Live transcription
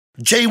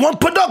J1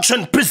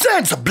 Production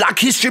presents Black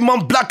History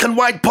Month Black and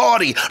White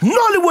Party.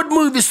 Nollywood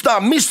movie star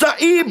Mr.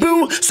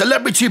 Ibu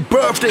celebrity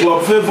birthday.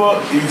 Club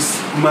Favour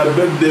is my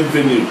birthday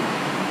venue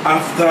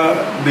after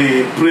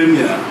the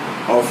premiere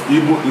of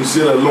Ibu in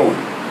Sierra Leone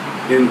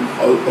in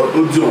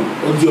Odeon.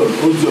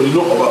 You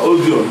know about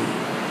Odeon.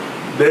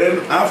 Then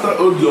after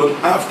Odeon,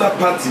 after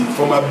party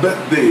for my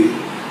birthday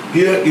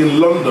here in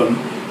London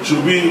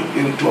should be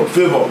in Club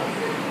Favour.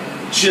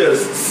 Cheers.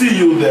 See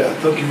you there.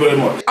 Thank you very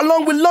much.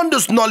 Along with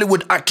London's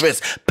Nollywood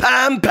actress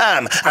Pam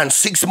and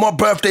 6 more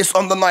birthdays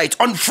on the night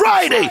on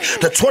Friday,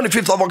 the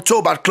 25th of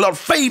October at Club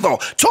Favour.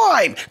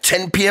 Time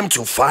 10 p.m.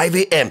 to 5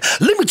 a.m.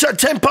 Limited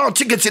 £10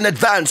 tickets in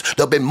advance.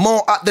 There'll be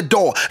more at the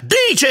door.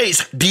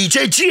 DJs,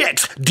 DJ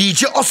GX,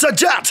 DJ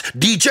Osajat,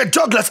 DJ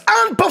Douglas,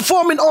 and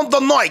performing on the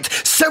night,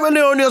 Sierra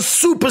Leone's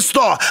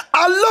superstar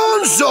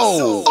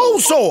Alonso.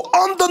 Also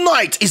on the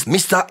night is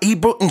Mr.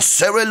 Ibu in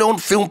Sierra Leone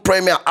film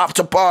premiere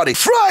after party.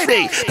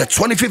 Friday, the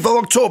 25th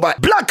of October,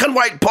 Black and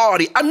White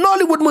Party, a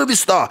Nollywood movie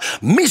star,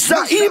 Mr.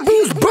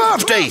 Ibu's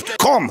birthday.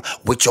 Come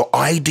with your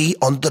ID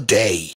on the day.